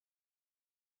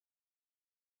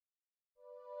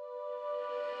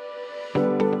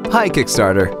Hi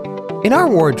Kickstarter! In our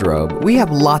wardrobe, we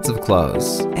have lots of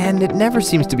clothes, and it never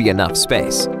seems to be enough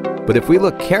space. But if we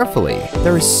look carefully,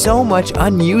 there is so much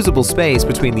unusable space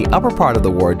between the upper part of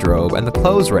the wardrobe and the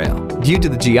clothes rail, due to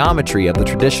the geometry of the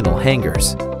traditional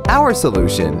hangers. Our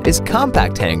solution is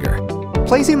Compact Hanger.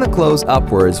 Placing the clothes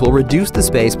upwards will reduce the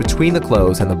space between the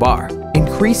clothes and the bar,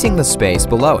 increasing the space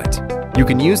below it. You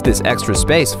can use this extra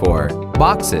space for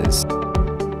boxes,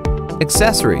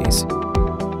 accessories,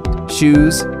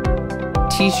 shoes,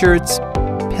 t-shirts,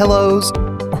 pillows,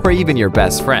 or even your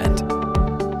best friend.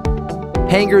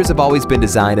 Hangers have always been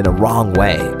designed in a wrong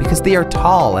way because they are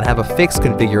tall and have a fixed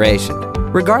configuration,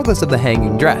 regardless of the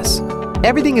hanging dress.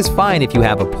 Everything is fine if you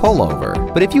have a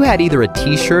pullover, but if you had either a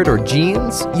t-shirt or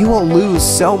jeans, you will lose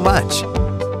so much.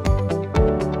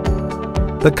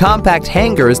 The Compact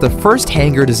Hanger is the first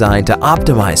hanger designed to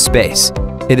optimize space.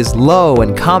 It is low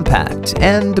and compact,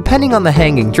 and depending on the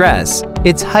hanging dress,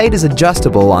 its height is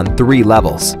adjustable on 3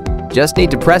 levels. Just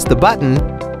need to press the button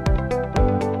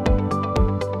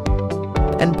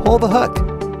and pull the hook.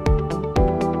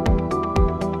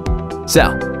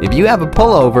 So, if you have a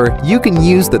pullover, you can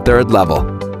use the 3rd level.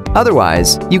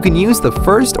 Otherwise, you can use the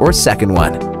 1st or 2nd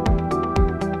one.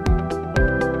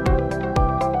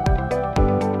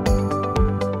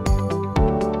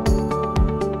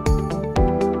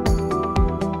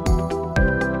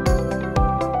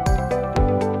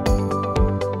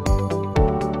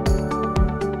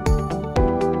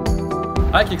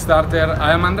 Hi Kickstarter,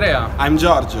 I am Andrea. I'm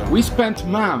Giorgio. We spent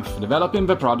months developing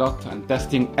the product and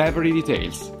testing every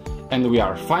details, and we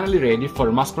are finally ready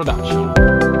for mass production.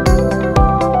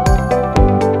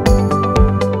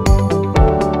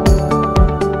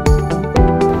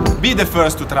 Be the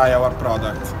first to try our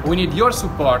product. We need your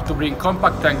support to bring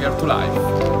Compact Hanger to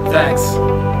life.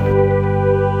 Thanks!